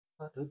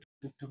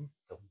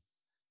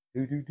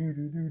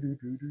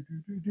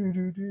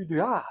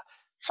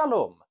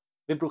Shalom,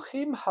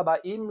 v'bruchim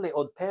habaim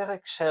le'od perek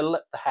shel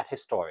The Hat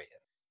Historian.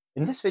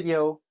 In this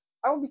video,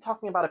 I will be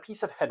talking about a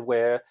piece of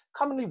headwear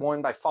commonly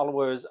worn by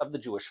followers of the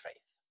Jewish faith,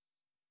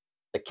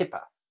 the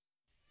kippah.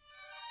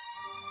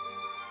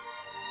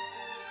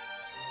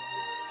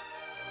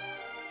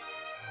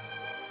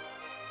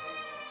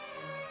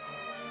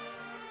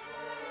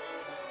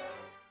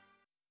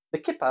 The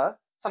kippah,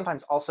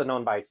 sometimes also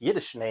known by its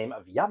Yiddish name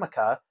of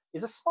yarmulke,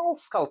 is a small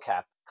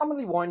skullcap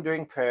commonly worn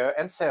during prayer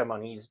and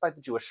ceremonies by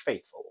the Jewish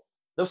faithful,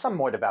 though some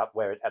more devout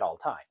wear it at all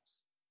times.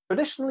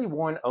 Traditionally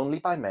worn only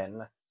by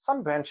men,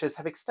 some branches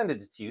have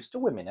extended its use to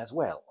women as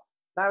well.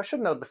 Now, I should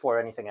note before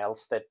anything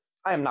else that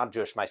I am not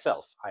Jewish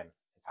myself. I'm,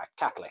 in fact,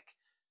 Catholic.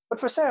 But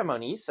for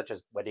ceremonies such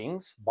as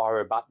weddings, bar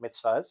or bat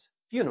mitzvahs,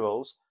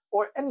 funerals,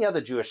 or any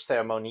other Jewish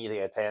ceremony they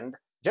attend,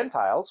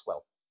 Gentiles,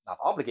 well, not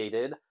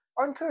obligated,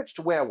 are encouraged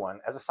to wear one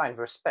as a sign of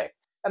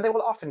respect, and they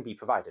will often be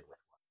provided with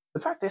one. The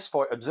practice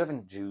for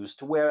observant Jews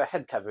to wear a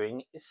head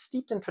covering is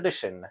steeped in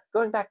tradition,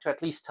 going back to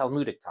at least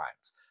Talmudic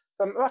times,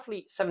 from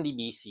roughly 70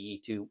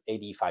 BC to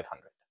AD 500.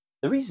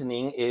 The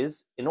reasoning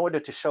is in order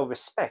to show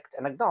respect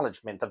and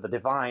acknowledgement of the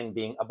divine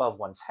being above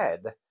one's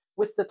head,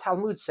 with the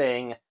Talmud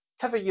saying,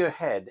 "Cover your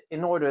head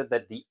in order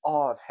that the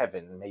awe of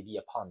heaven may be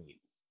upon you."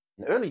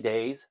 In early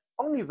days,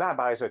 only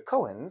rabbis or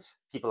Kohens,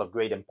 people of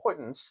great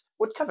importance,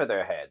 would cover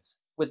their heads,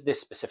 with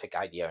this specific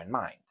idea in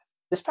mind.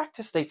 This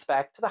practice dates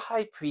back to the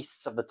high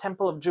priests of the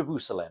Temple of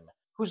Jerusalem,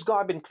 whose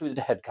garb included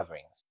head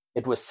coverings.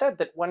 It was said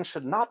that one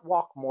should not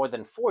walk more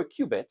than 4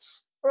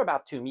 cubits, or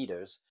about 2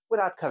 meters,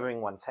 without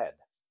covering one's head.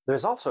 There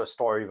is also a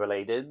story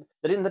related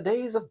that in the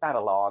days of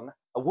Babylon,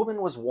 a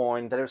woman was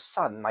warned that her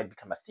son might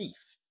become a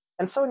thief,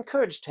 and so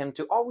encouraged him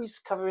to always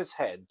cover his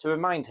head to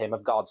remind him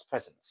of God's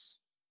presence.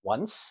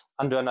 Once,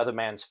 under another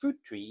man's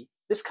fruit tree,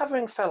 this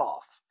covering fell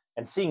off,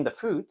 and seeing the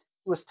fruit,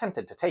 he was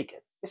tempted to take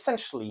it,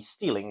 essentially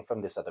stealing from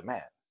this other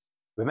man.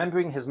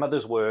 Remembering his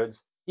mother's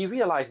words, he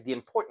realized the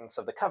importance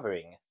of the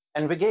covering,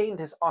 and regained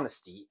his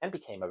honesty and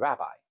became a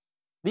rabbi.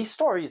 These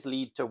stories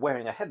lead to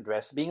wearing a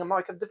headdress being a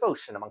mark of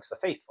devotion amongst the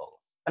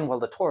faithful, and while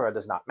the Torah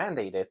does not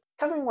mandate it,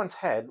 covering one's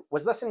head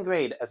was thus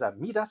engraved as a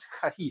midat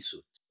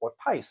chahisut, or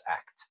pious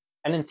act,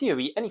 and in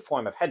theory any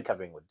form of head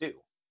covering would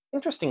do.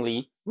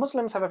 Interestingly,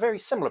 Muslims have a very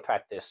similar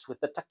practice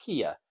with the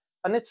taqiyya,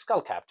 a knit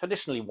skullcap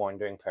traditionally worn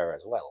during prayer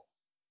as well.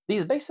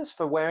 These bases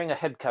for wearing a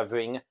head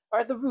covering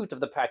are at the root of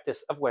the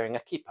practice of wearing a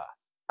kippah.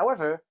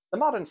 However, the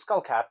modern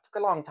skullcap took a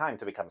long time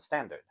to become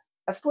standard.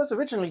 As it was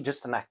originally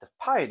just an act of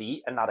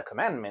piety and not a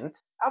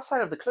commandment,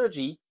 outside of the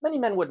clergy, many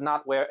men would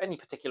not wear any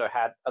particular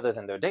hat other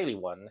than their daily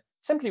one,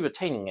 simply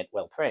retaining it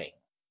while praying.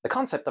 The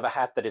concept of a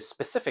hat that is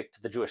specific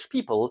to the Jewish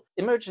people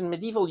emerged in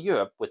medieval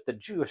Europe with the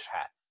Jewish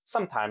hat,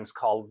 sometimes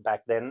called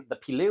back then the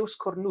pileus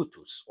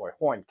cornutus, or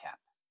horned cap.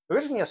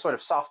 Originally a sort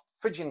of soft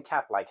Phrygian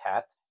cap-like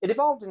hat, it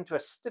evolved into a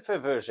stiffer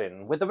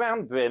version with a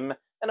round brim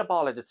and a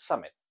ball at its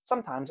summit,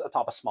 sometimes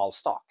atop a small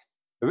stalk.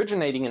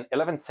 Originating in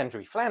 11th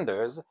century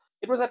Flanders,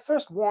 it was at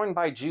first worn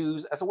by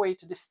Jews as a way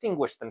to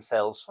distinguish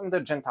themselves from their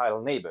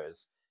Gentile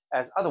neighbors,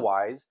 as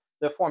otherwise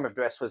their form of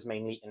dress was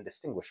mainly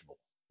indistinguishable.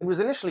 It was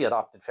initially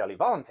adopted fairly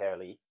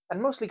voluntarily,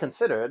 and mostly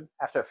considered,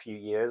 after a few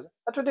years,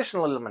 a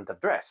traditional element of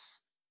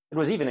dress. It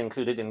was even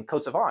included in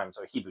coats of arms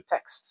or Hebrew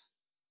texts.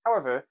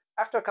 However,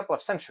 after a couple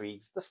of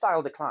centuries, the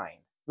style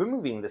declined,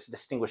 removing this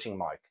distinguishing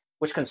mark,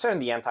 which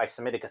concerned the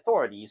anti-Semitic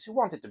authorities who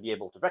wanted to be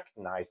able to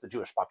recognize the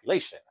Jewish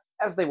population,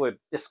 as they were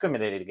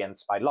discriminated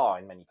against by law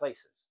in many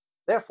places.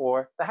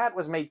 Therefore, the hat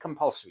was made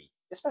compulsory,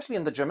 especially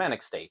in the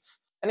Germanic states,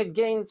 and it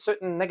gained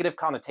certain negative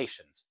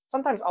connotations,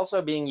 sometimes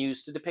also being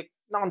used to depict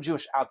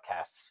non-Jewish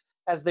outcasts,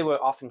 as they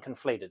were often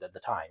conflated at the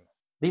time.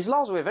 These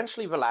laws were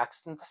eventually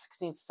relaxed in the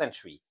 16th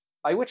century,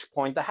 by which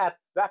point the hat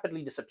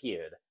rapidly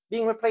disappeared,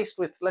 being replaced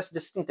with less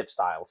distinctive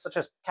styles, such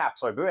as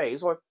caps or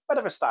berets, or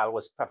whatever style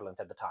was prevalent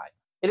at the time.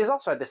 It is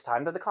also at this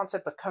time that the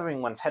concept of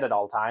covering one's head at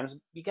all times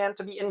began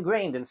to be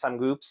ingrained in some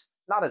groups,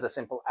 not as a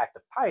simple act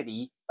of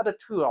piety, but a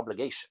true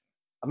obligation.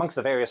 Amongst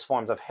the various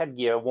forms of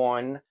headgear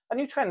worn, a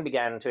new trend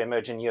began to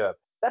emerge in Europe,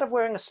 that of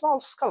wearing a small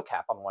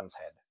skullcap on one's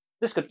head.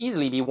 This could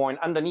easily be worn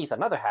underneath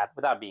another hat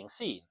without being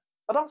seen,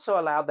 but also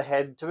allowed the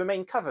head to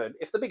remain covered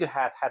if the bigger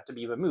hat had to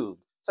be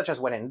removed, such as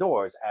when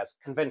indoors, as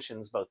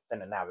conventions both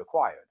then and now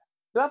required.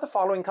 Throughout the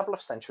following couple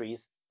of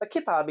centuries, the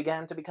kippah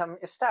began to become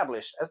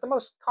established as the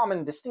most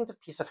common distinctive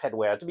piece of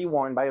headwear to be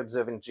worn by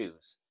observant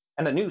Jews,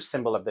 and a new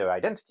symbol of their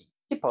identity.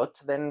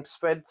 Kippot then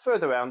spread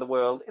further around the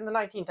world in the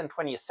 19th and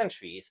 20th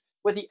centuries,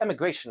 with the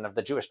emigration of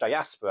the Jewish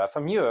diaspora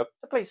from Europe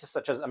to places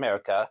such as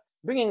America,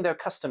 bringing their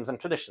customs and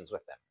traditions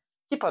with them.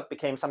 Kippot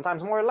became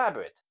sometimes more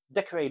elaborate,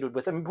 decorated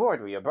with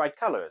embroidery or bright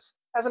colors,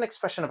 as an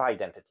expression of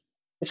identity.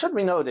 It should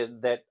be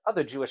noted that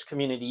other Jewish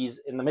communities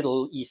in the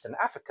Middle East and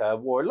Africa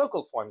wore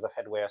local forms of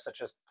headwear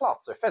such as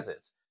cloths or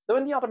fezes, though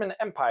in the Ottoman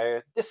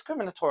Empire,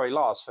 discriminatory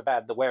laws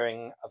forbade the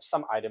wearing of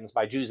some items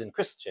by Jews and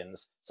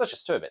Christians, such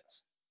as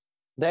turbans.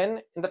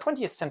 Then, in the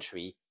 20th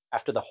century,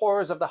 after the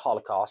horrors of the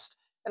Holocaust,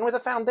 and with the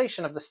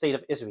foundation of the State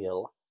of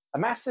Israel, A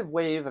massive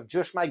wave of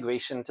Jewish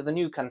migration to the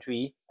new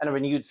country and a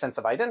renewed sense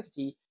of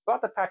identity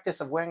brought the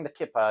practice of wearing the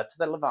kippah to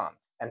the Levant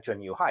and to a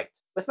new height,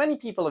 with many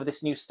people of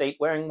this new state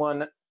wearing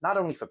one not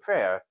only for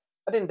prayer,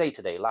 but in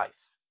day-to-day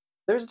life.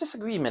 There is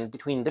disagreement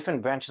between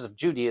different branches of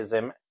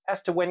Judaism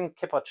as to when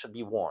kippah should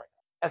be worn.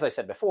 As I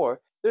said before,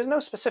 there is no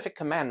specific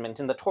commandment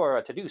in the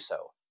Torah to do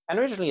so, and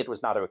originally it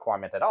was not a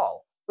requirement at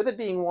all, with it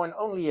being worn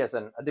only as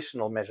an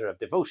additional measure of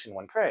devotion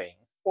when praying,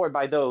 or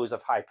by those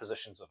of high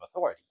positions of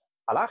authority.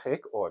 Halachic,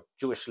 or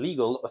Jewish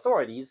legal,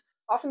 authorities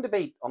often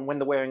debate on when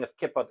the wearing of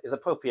kippot is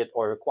appropriate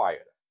or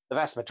required. The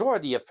vast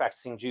majority of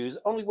practicing Jews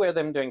only wear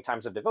them during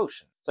times of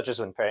devotion, such as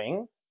when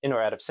praying, in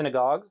or out of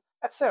synagogues,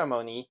 at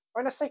ceremony,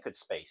 or in a sacred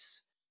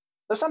space,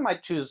 though some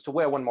might choose to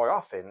wear one more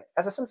often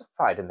as a sense of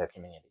pride in their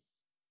community.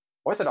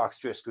 Orthodox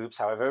Jewish groups,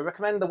 however,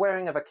 recommend the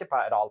wearing of a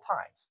kippah at all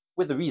times,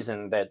 with the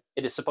reason that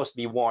it is supposed to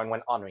be worn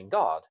when honoring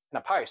God, and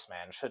a pious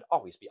man should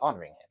always be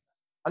honoring him.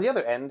 On the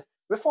other end,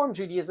 Reform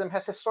Judaism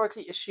has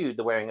historically eschewed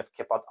the wearing of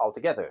kippot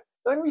altogether,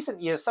 though in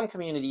recent years some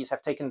communities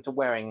have taken to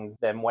wearing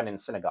them when in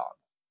synagogue.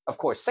 Of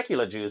course,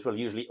 secular Jews will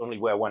usually only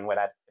wear one when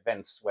at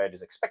events where it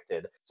is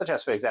expected, such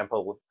as, for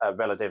example, a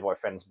relative or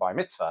friend's bar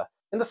mitzvah,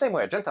 in the same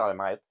way a Gentile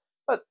might,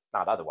 but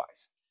not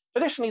otherwise.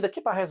 Traditionally, the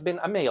kippah has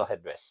been a male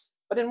headdress,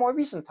 but in more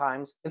recent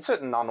times, in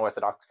certain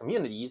non-Orthodox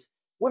communities,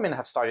 women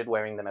have started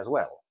wearing them as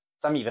well.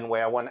 Some even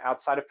wear one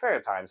outside of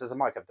prayer times as a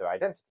mark of their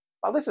identity.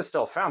 While this is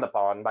still frowned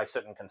upon by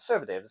certain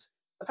conservatives,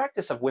 the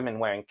practice of women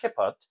wearing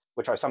kippot,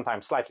 which are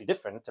sometimes slightly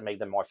different to make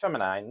them more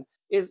feminine,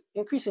 is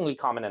increasingly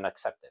common and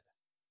accepted.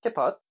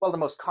 Kippot, while the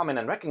most common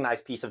and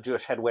recognized piece of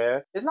Jewish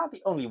headwear, is not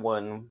the only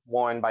one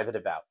worn by the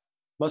devout.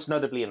 Most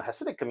notably in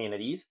Hasidic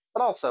communities,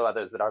 but also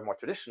others that are more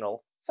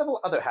traditional, several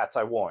other hats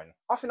are worn,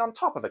 often on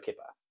top of a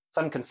kippah.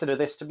 Some consider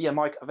this to be a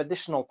mark of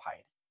additional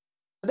piety.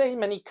 Today,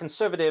 many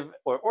conservative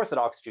or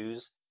Orthodox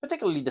Jews,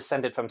 particularly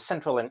descended from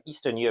Central and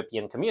Eastern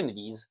European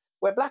communities,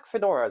 wear black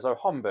fedoras or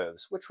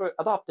homburgs, which were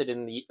adopted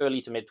in the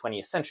early to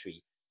mid-20th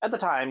century, at the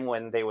time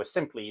when they were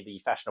simply the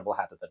fashionable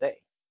hat of the day.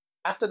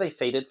 After they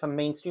faded from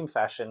mainstream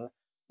fashion,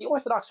 the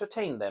Orthodox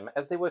retained them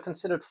as they were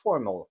considered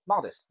formal,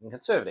 modest, and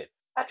conservative,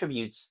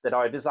 attributes that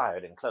are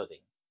desired in clothing.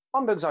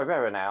 Homburgs are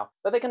rarer now,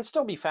 but they can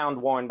still be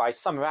found worn by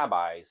some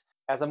rabbis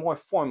as a more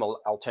formal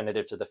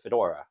alternative to the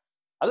fedora.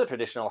 Other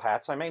traditional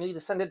hats are mainly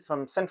descended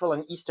from Central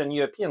and Eastern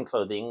European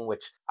clothing,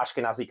 which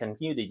Ashkenazi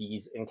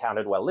communities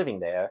encountered while living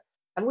there,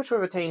 and which were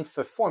retained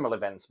for formal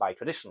events by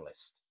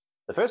traditionalists.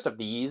 The first of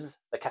these,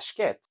 the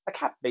kashket, a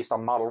cap based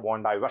on model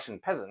worn by Russian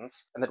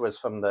peasants, and that was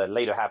from the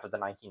later half of the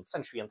 19th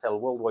century until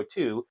World War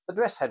II, the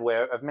dress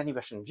headwear of many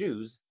Russian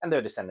Jews and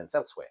their descendants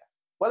elsewhere.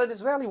 While it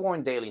is rarely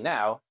worn daily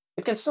now,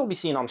 it can still be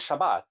seen on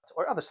Shabbat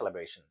or other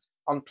celebrations,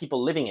 on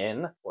people living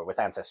in, or with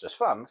ancestors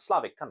from,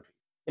 Slavic countries.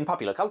 In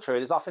popular culture,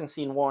 it is often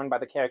seen worn by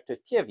the character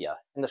Tevye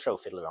in the show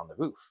Fiddler on the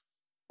Roof.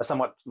 A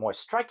somewhat more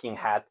striking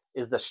hat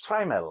is the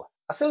shtreimel,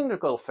 a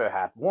cylindrical fur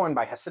hat worn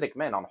by Hasidic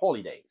men on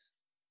holy days.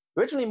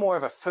 Originally more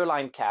of a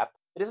fur-lined cap,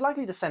 it is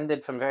likely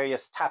descended from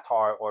various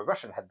Tatar or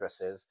Russian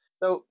headdresses,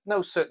 though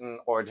no certain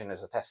origin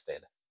is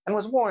attested, and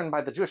was worn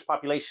by the Jewish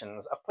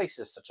populations of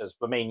places such as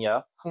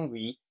Romania,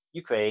 Hungary,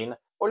 Ukraine,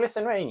 or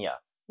Lithuania,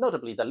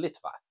 notably the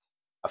Litvak.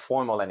 A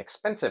formal and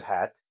expensive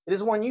hat, it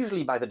is worn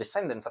usually by the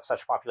descendants of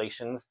such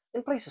populations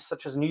in places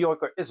such as New York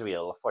or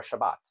Israel for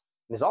Shabbat,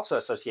 and is also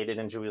associated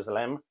in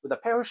Jerusalem with the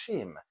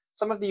Perushim,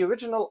 some of the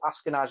original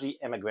Ashkenazi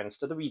immigrants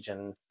to the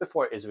region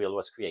before Israel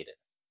was created.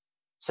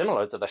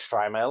 Similar to the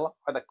shtreimel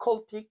are the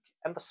kolpik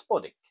and the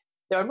spodik.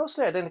 They are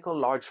mostly identical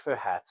large fur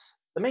hats,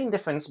 the main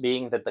difference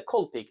being that the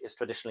kolpik is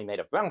traditionally made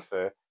of brown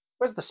fur,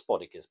 whereas the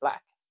spodik is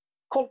black.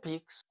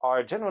 Kolpiks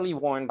are generally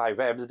worn by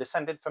Rebs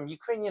descended from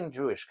Ukrainian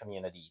Jewish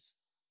communities,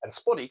 and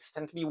spodiks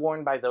tend to be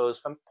worn by those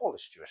from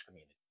Polish Jewish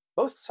communities.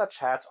 Both such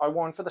hats are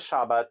worn for the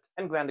Shabbat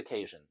and grand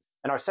occasions,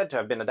 and are said to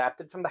have been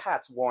adapted from the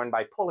hats worn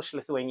by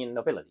Polish-Lithuanian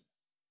nobility.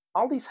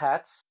 All these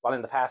hats, while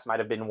in the past might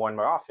have been worn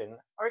more often,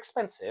 are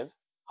expensive,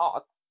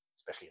 hot,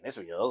 especially in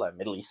Israel, a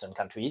Middle Eastern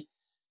country,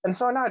 and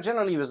so are now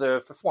generally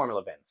reserved for formal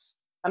events,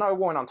 and are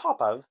worn on top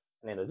of,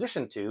 and in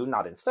addition to,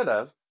 not instead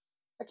of,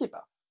 a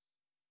kippah.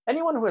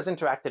 Anyone who has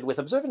interacted with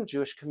observant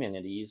Jewish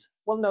communities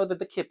will know that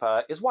the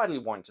kippah is widely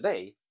worn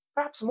today,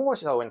 perhaps more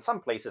so in some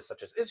places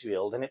such as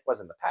Israel than it was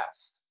in the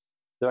past.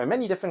 There are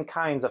many different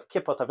kinds of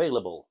kippot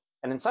available,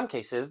 and in some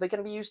cases they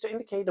can be used to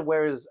indicate a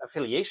wearer's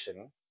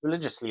affiliation,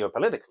 religiously or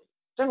politically.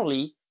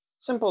 Generally,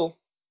 simple,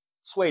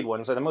 suede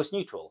ones are the most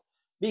neutral,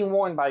 being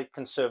worn by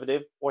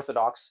conservative,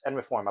 Orthodox, and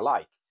Reform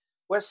alike,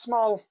 whereas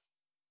small,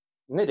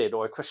 knitted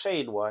or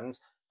crocheted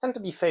ones tend to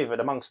be favored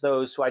amongst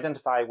those who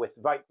identify with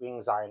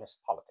right-wing Zionist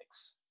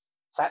politics.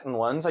 Satin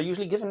ones are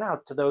usually given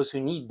out to those who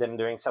need them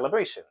during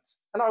celebrations,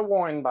 and are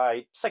worn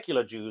by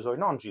secular Jews or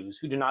non-Jews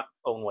who do not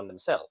own one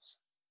themselves.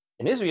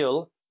 In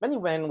Israel, many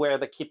men wear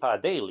the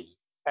kippah daily,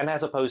 and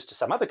as opposed to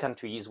some other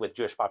countries with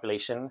Jewish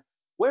population,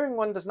 wearing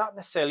one does not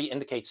necessarily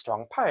indicate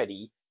strong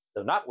piety,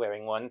 though not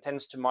wearing one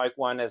tends to mark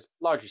one as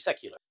largely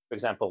secular. For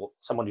example,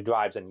 someone who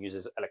drives and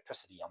uses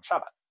electricity on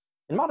Shabbat.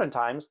 In modern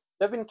times,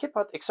 there have been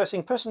kippot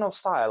expressing personal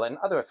style and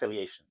other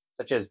affiliations,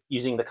 such as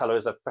using the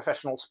colors of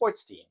professional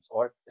sports teams,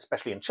 or,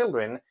 especially in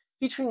children,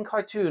 featuring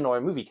cartoon or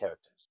movie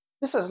characters.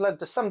 This has led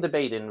to some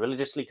debate in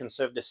religiously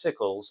conservative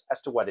circles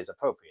as to what is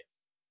appropriate.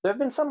 There have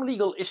been some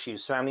legal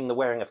issues surrounding the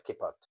wearing of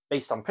kippot,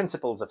 based on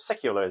principles of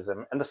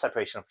secularism and the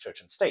separation of church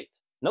and state.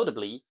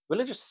 Notably,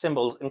 religious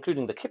symbols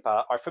including the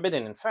kippah are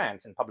forbidden in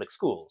France in public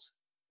schools,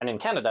 and in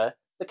Canada,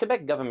 the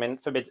Quebec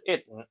government forbids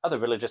it and other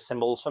religious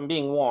symbols from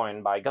being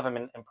worn by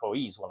government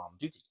employees while on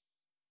duty.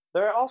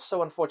 There are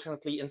also,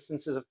 unfortunately,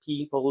 instances of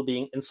people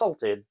being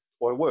insulted,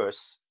 or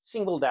worse,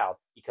 singled out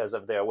because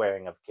of their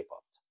wearing of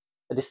kippot.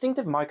 A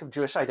distinctive mark of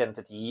Jewish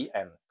identity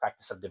and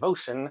practice of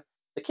devotion,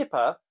 the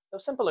kippah, though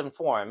simple in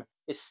form,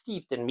 is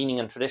steeped in meaning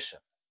and tradition.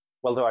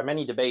 While there are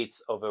many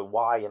debates over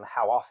why and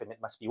how often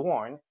it must be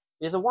worn,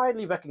 it is a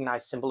widely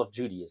recognized symbol of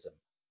Judaism,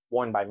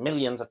 worn by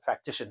millions of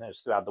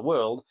practitioners throughout the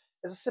world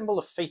as a symbol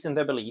of faith in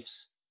their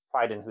beliefs,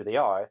 pride in who they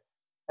are,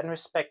 and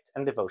respect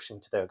and devotion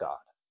to their God.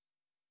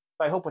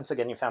 So I hope once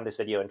again you found this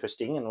video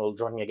interesting and will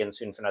join me again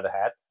soon for another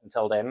hat.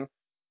 Until then,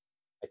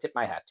 I tip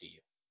my hat to you.